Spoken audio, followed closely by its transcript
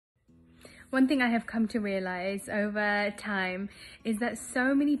One thing I have come to realize over time is that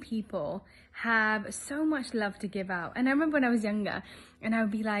so many people have so much love to give out. And I remember when I was younger and I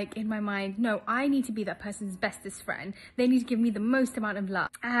would be like in my mind, no, I need to be that person's bestest friend. They need to give me the most amount of love.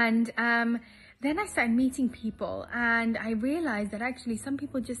 And then I started meeting people and I realized that actually some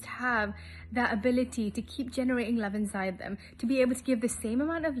people just have that ability to keep generating love inside them, to be able to give the same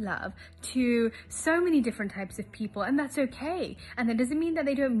amount of love to so many different types of people, and that's okay. And that doesn't mean that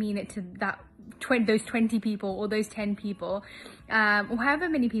they don't mean it to those 20 people or those 10 people, or however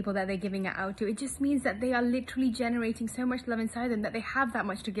many people that they're giving it out to. It just means that they are literally generating so much love inside them that they have that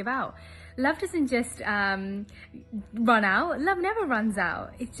much to give out. Love doesn't just run out. Love never runs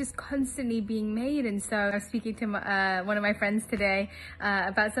out. It's just constantly being made. And so I was speaking to one of my friends today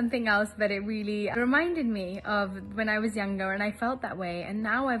about something else, but it really reminded me of when I was younger and I felt that way. And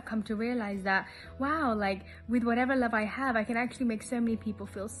now I've come to realize that, wow, like with whatever love I have, I can actually make so many people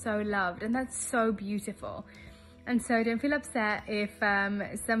feel so loved. And that's so beautiful. And so don't feel upset if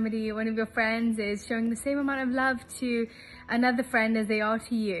one of your friends is showing the same amount of love to another friend as they are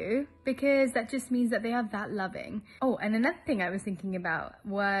to you, because that just means that they are that loving. Oh, and another thing I was thinking about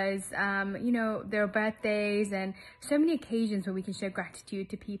was, you know, there are birthdays and so many occasions where we can show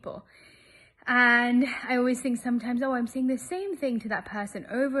gratitude to people. And I always think sometimes, oh, I'm saying the same thing to that person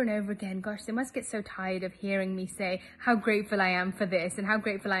over and over again. Gosh, they must get so tired of hearing me say how grateful I am for this and how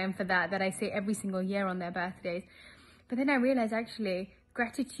grateful I am for that I say every single year on their birthdays. But then I realized actually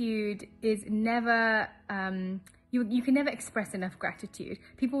gratitude is never, you can never express enough gratitude.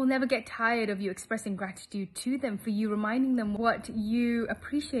 People will never get tired of you expressing gratitude to them, for you reminding them what you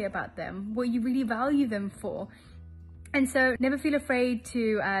appreciate about them, what you really value them for. And so never feel afraid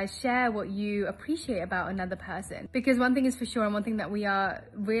to share what you appreciate about another person. Because one thing is for sure, and one thing that we are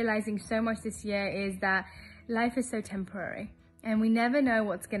realizing so much this year is that life is so temporary and we never know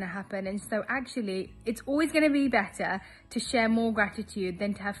what's going to happen. And so actually it's always going to be better to share more gratitude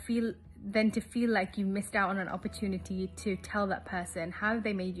than to feel like you missed out on an opportunity to tell that person how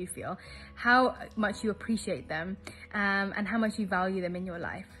they made you feel, how much you appreciate them, and how much you value them in your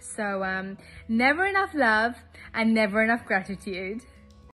life. So never enough love and never enough gratitude.